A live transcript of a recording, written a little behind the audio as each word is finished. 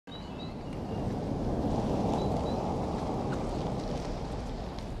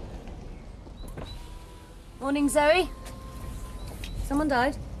Morning, Zoe. Someone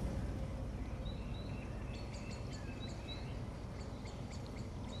died?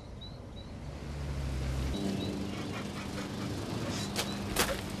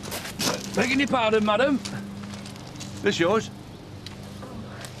 Begging your pardon, madam. This yours?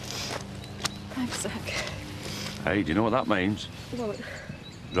 Thanks, Zach. Hey, do you know what that means? What?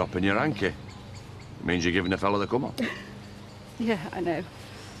 Dropping your hanky. It means you're giving a fella the come on. Yeah, I know.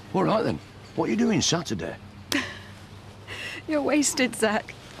 All right, then. What are you doing Saturday? You're wasted,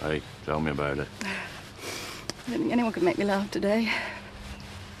 Zach. Hey, tell me about it. I don't think anyone could make me laugh today.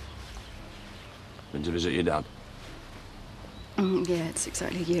 Been to visit your dad? Yeah, it's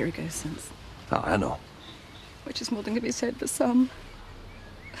exactly a year ago since. Ah, I know. Which is more than can be said for some.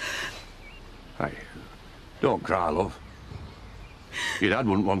 Hey, don't cry, love. Your dad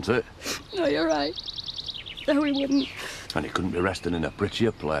wouldn't want it. No, you're right. No, he wouldn't. And he couldn't be resting in a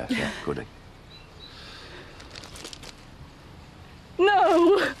prettier place, could he?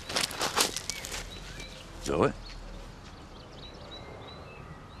 No! Zoe?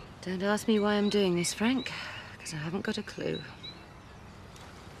 Don't ask me why I'm doing this, Frank, because I haven't got a clue.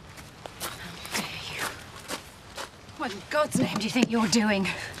 How dare you? What in God's name do you think you're doing?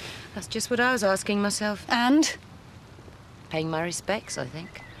 That's just what I was asking myself. And? Paying my respects, I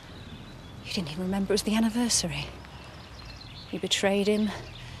think. You didn't even remember it was the anniversary. You betrayed him.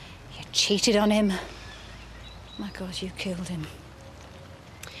 You cheated on him. My God, you killed him.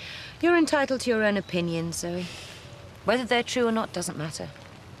 You're entitled to your own opinions, Zoe. Whether they're true or not doesn't matter.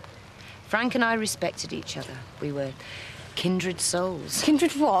 Frank and I respected each other. We were kindred souls.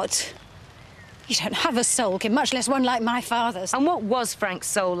 Kindred what? You don't have a soul, Kim, much less one like my father's. And what was Frank's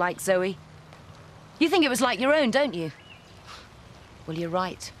soul like, Zoe? You think it was like your own, don't you? Well, you're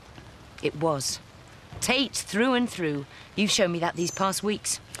right. It was. Tate through and through. You've shown me that these past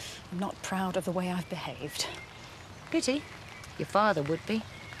weeks. I'm not proud of the way I've behaved. Pity. Your father would be.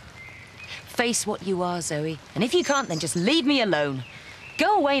 Face what you are, Zoe. And if you can't, then just leave me alone.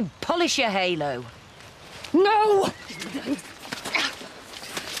 Go away and polish your halo. No!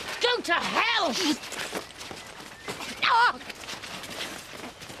 Go to hell! Ah!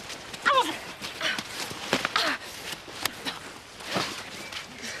 Ah!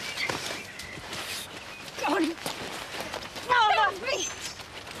 God. No, not me!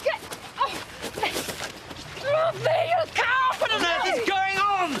 Get off me! Off me, you coward! What on earth is going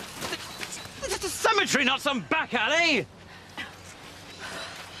on? This is a cemetery, not some back alley!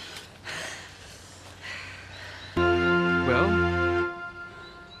 Well,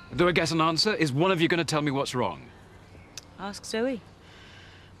 do I get an answer? Is one of you going to tell me what's wrong? Ask Zoe.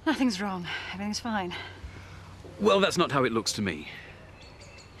 Nothing's wrong. Everything's fine. Well, that's not how it looks to me.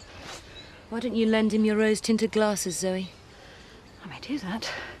 Why don't you lend him your rose-tinted glasses, Zoe? I may do that.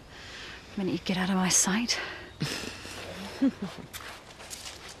 The minute you get out of my sight.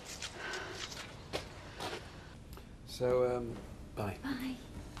 So, bye. Bye.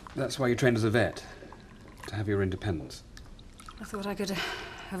 That's why you trained as a vet? To have your independence? I thought I could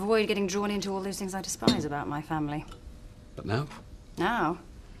avoid getting drawn into all those things I despise about my family. But now? Now?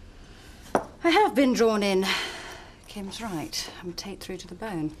 I have been drawn in. Kim's right. I'm Tate through to the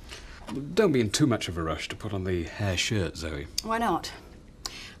bone. Don't be in too much of a rush to put on the hair shirt, Zoe. Why not?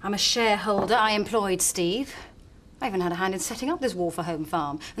 I'm a shareholder. I employed Steve. I even had a hand in setting up this War for Home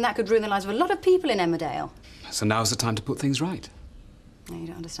farm, and that could ruin the lives of a lot of people in Emmerdale. So now's the time to put things right? No, you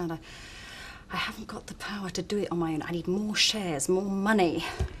don't understand. I haven't got the power to do it on my own. I need more shares, more money.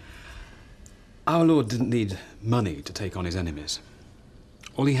 Our Lord didn't need money to take on his enemies.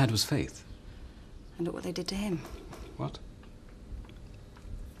 All he had was faith. And look what they did to him. What?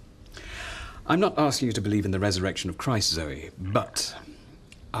 I'm not asking you to believe in the resurrection of Christ, Zoe, but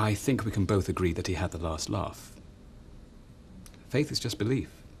I think we can both agree that he had the last laugh. Faith is just belief.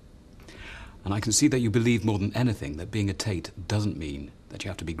 And I can see that you believe more than anything that being a Tate doesn't mean that you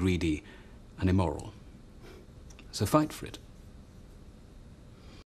have to be greedy and immoral. So fight for it.